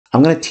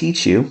I'm going to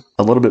teach you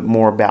a little bit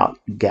more about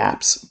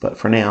gaps, but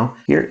for now,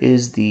 here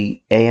is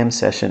the AM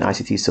session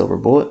ICT Silver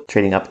Bullet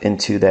trading up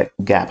into that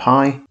gap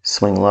high.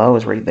 Swing low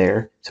is right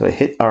there. So it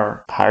hit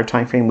our higher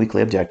time frame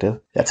weekly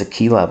objective. That's a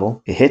key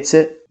level. It hits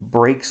it,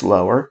 breaks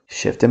lower,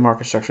 shift in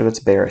market structure that's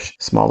bearish.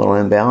 Small little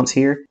imbalance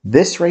here.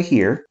 This right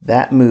here,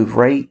 that move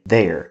right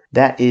there,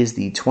 that is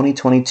the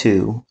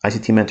 2022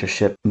 ICT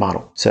Mentorship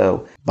model.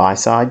 So buy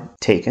side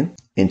taken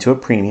into a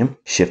premium,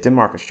 shift in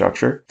market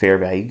structure, fair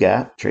value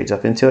gap, trades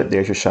up into it,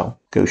 there's your sell.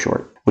 Go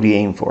short. What do you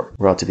aim for?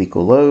 Relative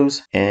equal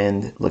lows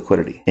and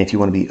liquidity. And if you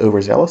want to be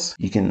overzealous,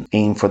 you can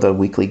aim for the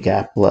weekly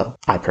gap low.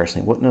 I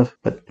personally wouldn't have,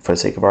 but for the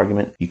sake of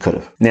argument, you could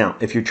have. Now,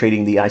 if you're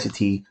trading the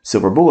ICT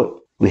Silver Bullet,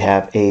 we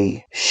have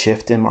a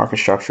shift in market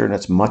structure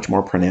that's much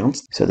more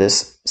pronounced. So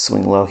this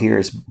swing low here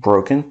is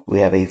broken. We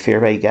have a fair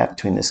value gap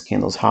between this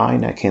candle's high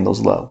and that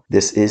candle's low.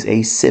 This is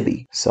a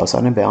SIBI, sell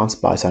side imbalance,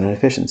 buy side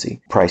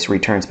inefficiency. Price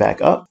returns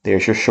back up.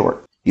 There's your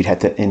short. You'd have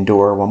to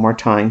endure one more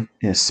time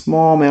in a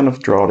small amount of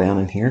drawdown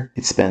in here.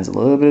 It spends a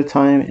little bit of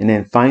time and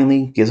then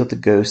finally gives up the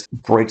ghost,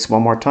 breaks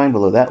one more time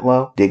below that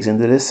low, digs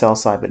into this sell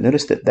side, but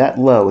notice that that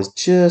low is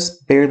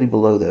just barely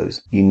below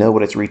those. You know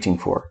what it's reaching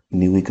for.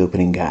 New week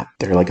opening gap.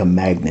 They're like a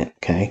magnet,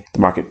 okay? The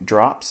market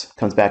drops,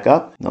 comes back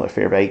up, another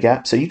fair value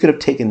gap. So you could have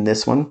taken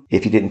this one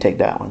if you didn't take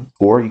that one,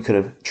 or you could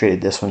have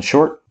traded this one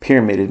short,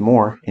 pyramided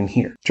more in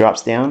here.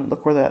 Drops down,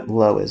 look where that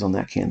low is on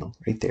that candle,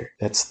 right there.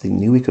 That's the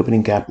new week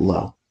opening gap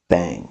low.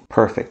 Bang.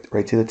 Perfect.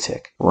 Right to the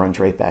tick. Runs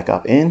right back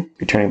up in,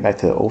 returning back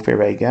to the old fair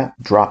value gap,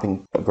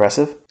 dropping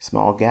aggressive.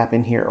 Small gap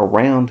in here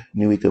around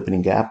new week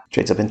opening gap.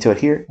 Trades up into it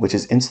here, which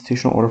is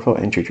institutional order flow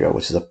entry trail,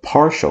 which is a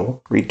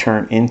partial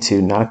return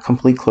into, not a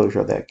complete closure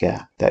of that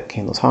gap. That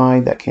candle's high,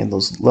 that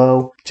candle's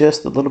low,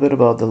 just a little bit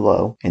above the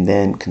low, and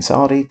then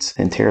consolidates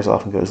and tears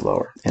off and goes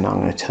lower. And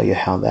I'm going to tell you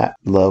how that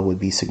low would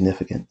be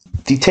significant.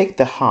 If you take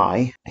the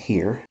high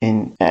here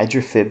and add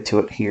your fib to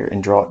it here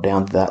and draw it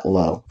down to that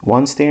low,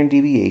 one standard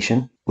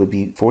deviation would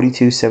be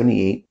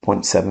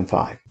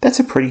 4278.75. That's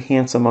a pretty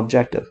handsome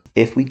objective.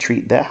 If we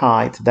treat that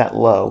high to that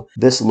low,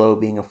 this low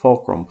being a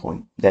fulcrum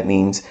point, that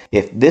means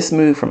if this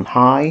move from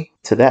high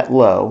to that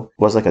low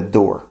was like a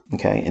door,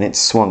 okay, and it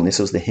swung, this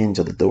was the hinge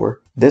of the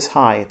door. This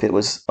high, if it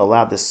was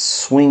allowed to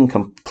swing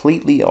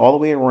completely all the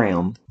way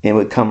around, it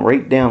would come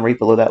right down, right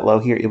below that low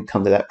here, it would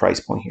come to that price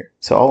point here.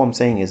 So all I'm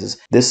saying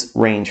is this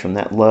range from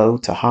that low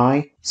to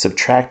high,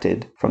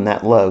 subtracted from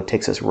that low,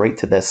 takes us right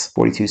to this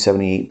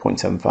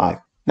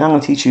 4278.75. Now I'm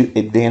going to teach you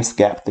advanced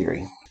gap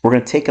theory. We're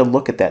going to take a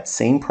look at that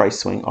same price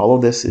swing. All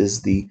of this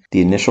is the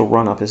initial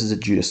run up. This is a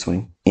Judas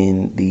swing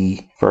in the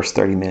first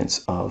 30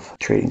 minutes of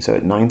trading. So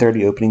at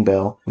 9:30 opening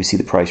bell, we see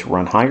the price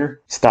run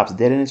higher, stops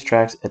dead in its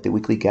tracks at the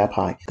weekly gap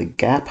high. The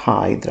gap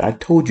high that I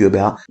told you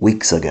about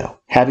weeks ago.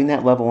 Having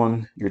that level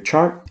on your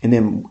chart and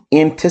then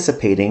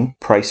anticipating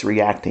price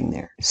reacting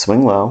there.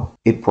 Swing low,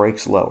 it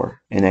breaks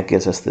lower, and that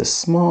gives us this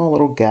small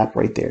little gap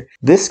right there.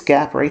 This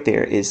gap right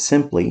there is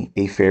simply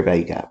a fair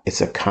value gap.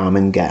 It's a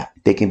common gap.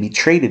 They can be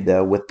traded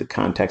though with the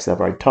context that I've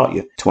already taught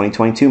you.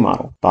 2022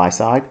 model, buy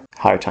side,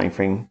 higher time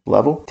frame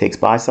level, takes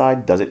buy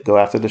side. Does it go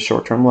after the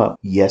short-term low?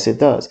 Yes, it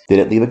does. Did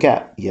it leave a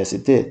gap? Yes,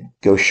 it did.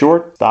 Go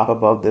short, stop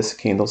above this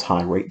candle's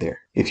high right there.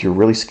 If you're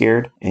really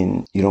scared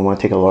and you don't want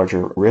to take a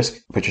larger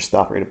risk, put your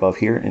stop right above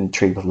here and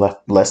trade with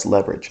less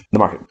leverage. The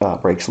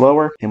market breaks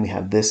lower and we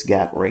have this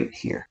gap right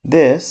here.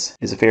 This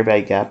is a fair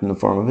value gap in the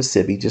form of a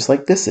SIBI, just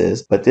like this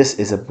is, but this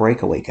is a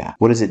breakaway gap.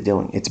 What is it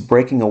doing? It's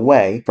breaking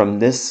away from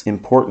this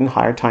important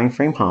higher time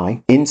frame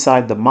high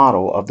inside the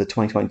model of the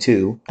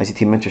 2022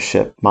 ICT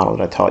Mentorship model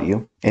that I taught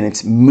you. And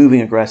it's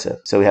moving aggressive.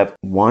 So we have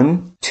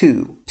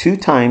two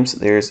times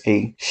there's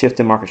a shift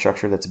in market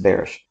structure that's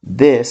bearish.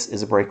 This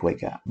is a breakaway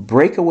gap.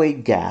 Breakaway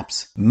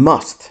gaps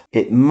must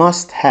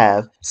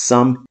have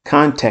some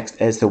context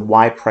as to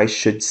why price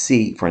should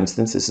see. For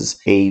instance, this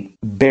is a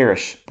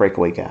bearish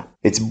breakaway gap.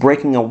 It's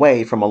breaking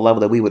away from a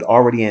level that we would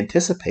already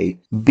anticipate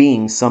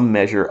being some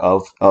measure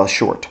of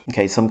short.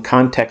 Okay, some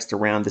context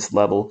around this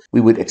level.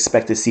 We would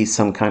expect to see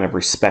some kind of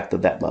respect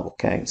of that level.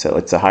 Okay, so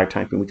it's a higher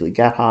time frame weekly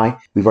gap high.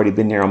 We've already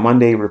been there on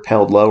Monday,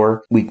 repelled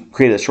lower. We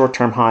created a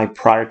short-term high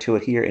prior to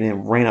it here and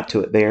then ran up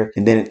to it there,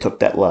 and then it took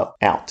that low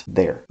out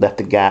there, left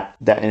the gap.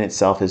 That in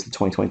itself is the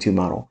 2022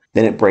 model.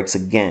 Then it breaks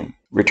again,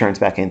 returns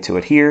back into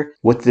it here.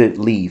 What did it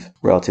leave?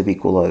 Relative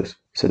equal lows.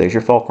 So there's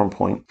your fulcrum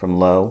point from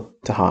low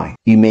to high.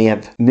 You may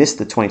have missed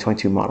the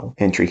 2022 model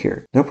entry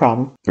here. No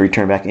problem.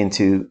 Return back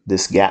into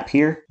this gap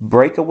here.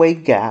 Breakaway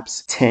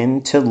gaps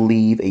tend to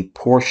leave a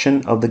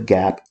portion of the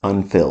gap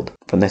unfilled.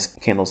 From this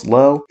candle's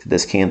low to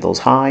this candle's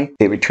high,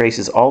 it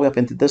retraces all the way up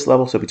into this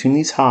level. So between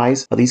these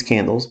highs of these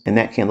candles and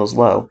that candle's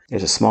low,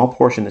 there's a small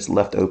portion that's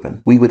left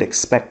open. We would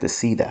expect to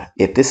see that.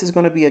 If this is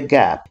going to be a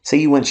gap, say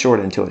you went short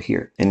into it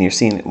here and you're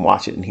seeing it and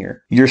watch it in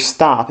here. Your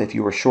stop, if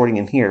you were shorting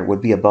in here,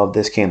 would be above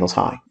this candle's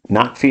high. Not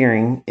not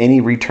fearing any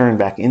return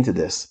back into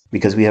this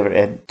because we have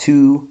had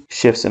 2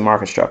 shifts in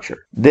market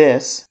structure.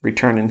 This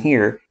return in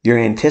here, you're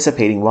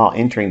anticipating while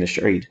entering the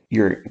trade.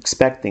 You're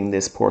expecting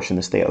this portion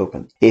to stay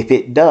open. If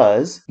it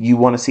does, you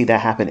want to see that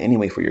happen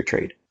anyway for your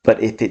trade.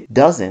 But if it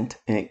doesn't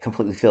and it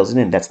completely fills it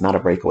in, that's not a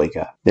breakaway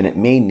gap. Then it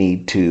may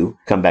need to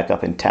come back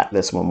up and tap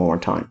this one more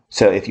time.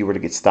 So if you were to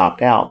get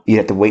stopped out, you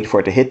have to wait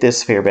for it to hit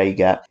this fair value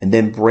gap and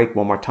then break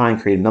one more time,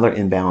 create another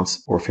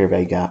imbalance or fair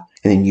value gap,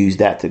 and then use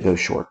that to go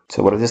short.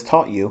 So what I just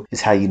taught you is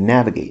how you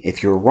navigate.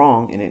 If you're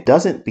wrong and it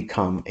doesn't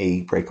become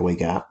a breakaway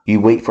gap, you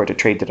wait for it to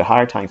trade to the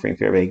higher time frame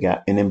fair value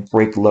gap and then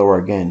break lower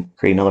again,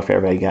 create another fair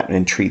value gap, and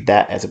then treat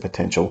that as a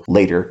potential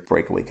later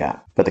breakaway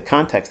gap. But the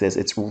context is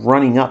it's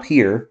running up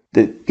here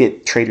to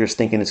get traders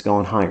thinking it's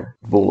going higher,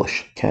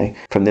 bullish, okay?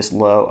 From this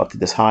low up to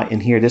this high.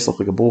 And here, this looks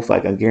like a bull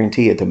flag, I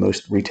guarantee it, to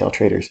most retail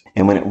traders.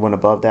 And when it went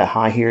above that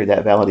high here,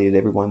 that validated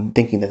everyone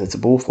thinking that it's a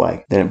bull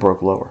flag. Then it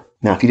broke lower.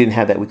 Now, if you didn't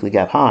have that weekly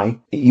gap high,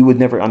 you would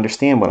never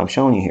understand what I'm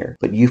showing you here.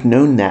 But you've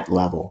known that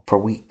level for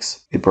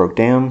weeks. It broke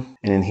down,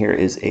 and then here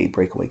is a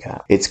breakaway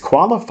gap. It's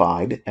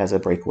qualified as a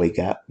breakaway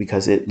gap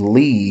because it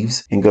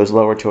leaves and goes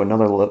lower to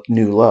another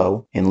new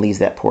low and leaves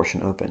that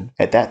portion open.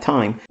 At that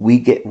time, we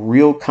get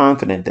real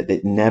confident that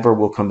it never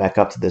will come back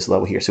up to this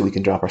level here, so we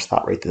can drop our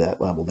stop rate to that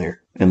level there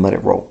and let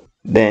it roll.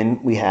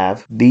 Then we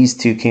have these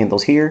 2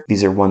 candles here.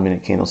 These are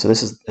 1-minute candles. So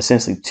this is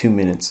essentially 2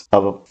 minutes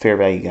of a fair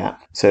value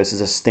gap. So this is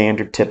a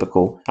standard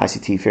typical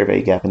ICT fair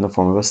value gap in the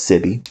form of a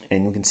SIBI.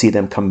 And you can see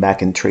them come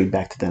back and trade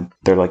back to them.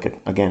 They're like,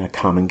 again, a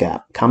common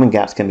gap. Common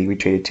gaps can be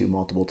retraded to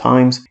multiple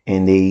times,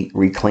 and they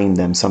reclaim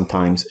them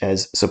sometimes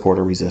as support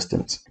or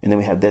resistance. And then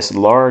we have this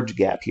large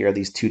gap here,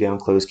 these 2 down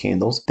closed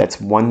candles. That's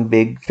one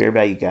big fair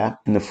value gap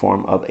in the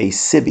form of a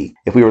SIBI.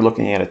 If we were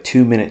looking at a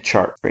 2-minute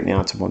chart, right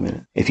now it's a 1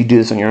 minute. If you do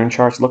this on your own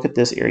charts, look at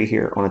this area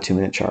here on a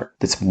 2-minute chart.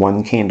 That's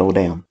 1 candle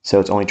down. So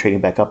it's only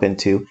trading back up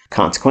into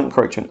consequent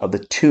encroachment of the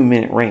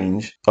 2-minute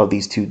range of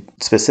these 2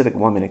 specific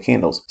 1-minute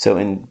candles. So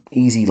in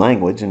easy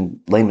language and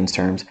layman's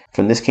terms,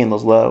 from this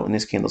candle's low and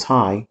this candle's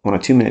high, on a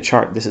 2-minute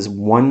chart, this is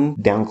 1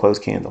 down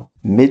closed candle.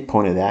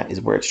 Midpoint of that is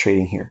where it's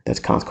trading here. That's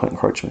consequent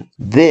encroachment.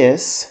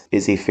 This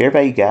is a fair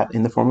value gap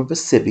in the form of a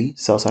SIBI,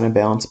 sell side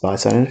imbalance, buy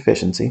side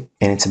inefficiency,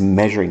 and it's a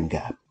measuring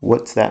gap.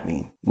 What's that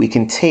mean? We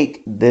can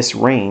take this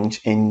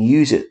range and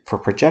use it for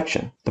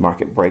projection. The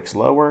market breaks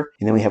lower,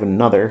 and then we have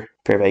another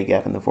fair value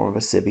gap in the form of a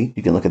SIBI.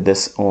 You can look at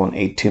this on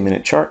a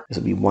 2-minute chart. This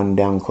will be 1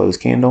 down closed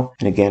candle.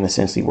 And again,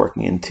 essentially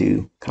working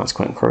into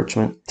consequent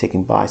encroachment,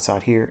 taking buy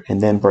side here, and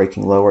then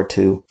breaking lower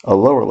to a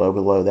lower low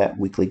below that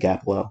weekly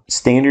gap low.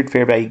 Standard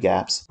fair value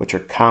gaps, which are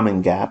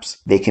common gaps,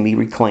 they can be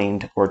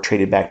reclaimed or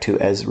traded back to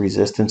as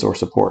resistance or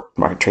support.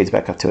 The market trades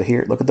back up to it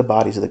here. Look at the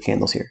bodies of the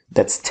candles here.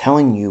 That's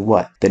telling you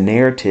what? The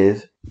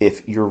narrative.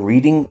 If you're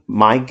reading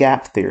my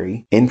gap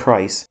theory in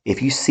price,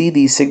 if you see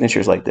these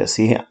signatures like this,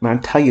 see, I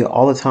tell you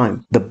all the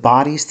time, the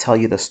bodies tell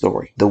you the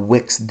story. The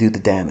wicks do the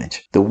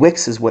damage. The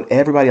wicks is what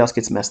everybody else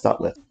gets messed up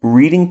with.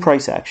 Reading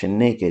price action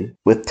naked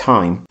with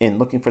time and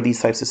looking for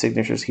these types of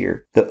signatures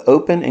here, the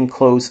open and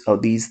close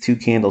of these 2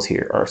 candles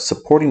here are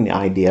supporting the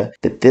idea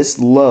that this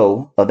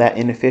low of that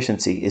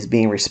inefficiency is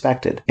being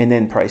respected. And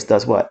then price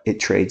does what?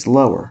 It trades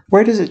lower.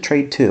 Where does it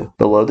trade to?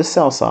 Below the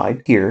sell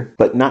side here,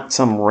 but not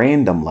some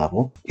random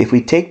level. If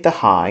we take the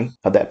high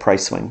of that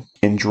price swing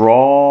and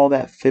draw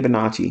that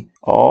Fibonacci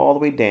all the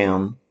way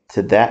down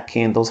to that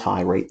candle's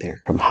high right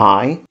there, from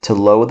high to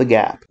low of the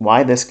gap.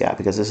 Why this gap?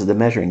 Because this is the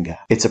measuring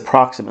gap. It's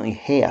approximately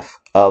half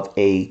of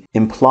a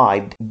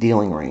implied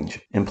dealing range.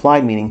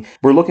 Implied meaning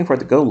we're looking for it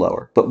to go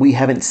lower, but we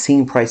haven't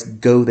seen price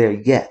go there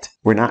yet.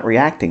 We're not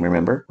reacting,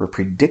 remember? We're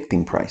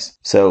predicting price.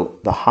 So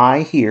the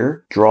high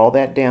here, draw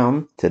that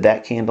down to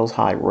that candle's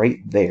high right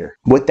there.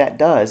 What that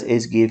does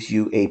is gives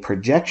you a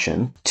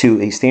projection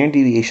to a standard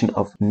deviation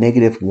of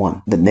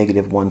 -1. The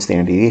 -1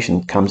 standard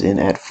deviation comes in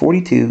at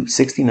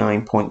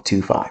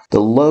 4269.25. The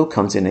low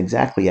comes in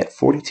exactly at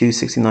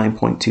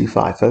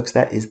 4269.25. Folks,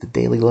 that is the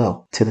daily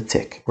low to the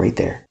tick right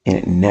there. And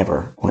it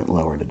never went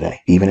lower today.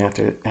 Even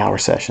after our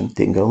session,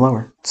 didn't go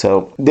lower.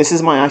 So this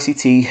is my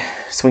ICT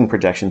swing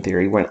projection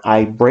theory. When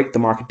I break the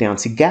market down,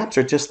 see, gaps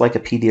are just like a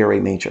PD array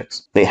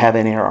matrix. They have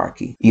an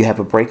hierarchy. You have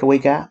a breakaway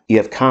gap. You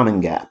have common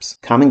gaps.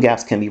 Common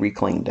gaps can be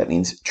reclaimed. That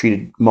means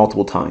treated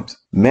multiple times.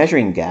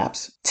 Measuring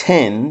gaps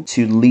tend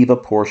to leave a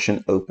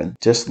portion open,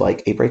 just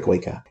like a breakaway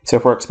gap. So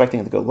if we're expecting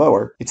it to go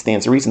lower, it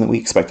stands to reason that we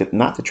expect it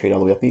not to trade all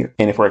the way up here.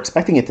 And if we're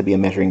expecting it to be a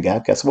measuring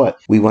gap, guess what?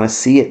 We want to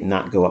see it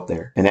not go up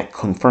there. And that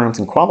confirms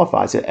and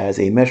qualifies it as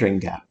a measuring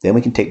gap. Then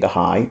we can take the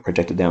high,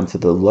 project it down to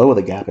the low of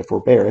the gap if we're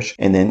bearish,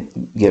 and then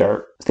get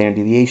our standard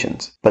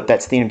deviations. But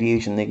that standard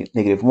deviation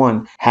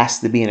 -1 has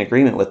to be in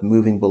agreement with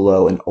moving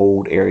below an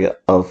old area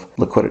of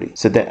liquidity.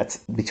 So that's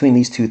between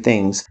these 2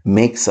 things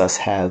makes us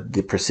have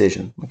the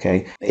precision.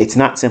 Okay, it's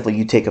not simply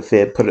you take a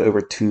fib, put it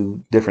over 2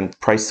 different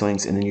price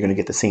swings, and then you're going to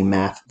get the same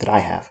math that I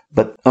have.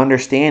 But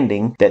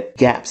understanding that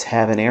gaps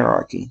have an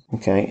hierarchy.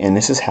 Okay, and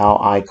this is how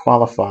I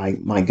qualify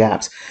my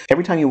gaps.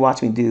 Every time you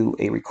watch me do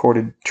a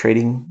recorded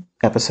trading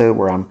episode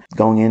where I'm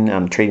going in and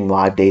I'm trading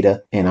live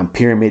data and I'm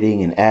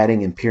pyramiding and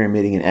adding and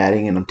pyramiding and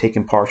adding, and I'm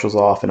taking partials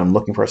off and I'm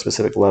looking for a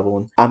specific level.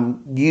 And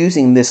I'm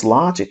using this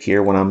logic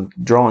here when I'm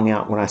drawing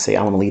out, when I say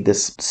I want to leave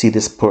this, see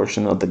this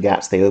portion of the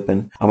gaps they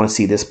open. I want to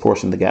see this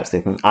portion of the gaps they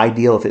open.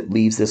 Ideal if it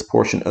leaves this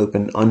portion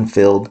open,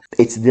 unfilled.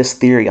 It's this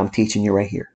theory I'm teaching you right here.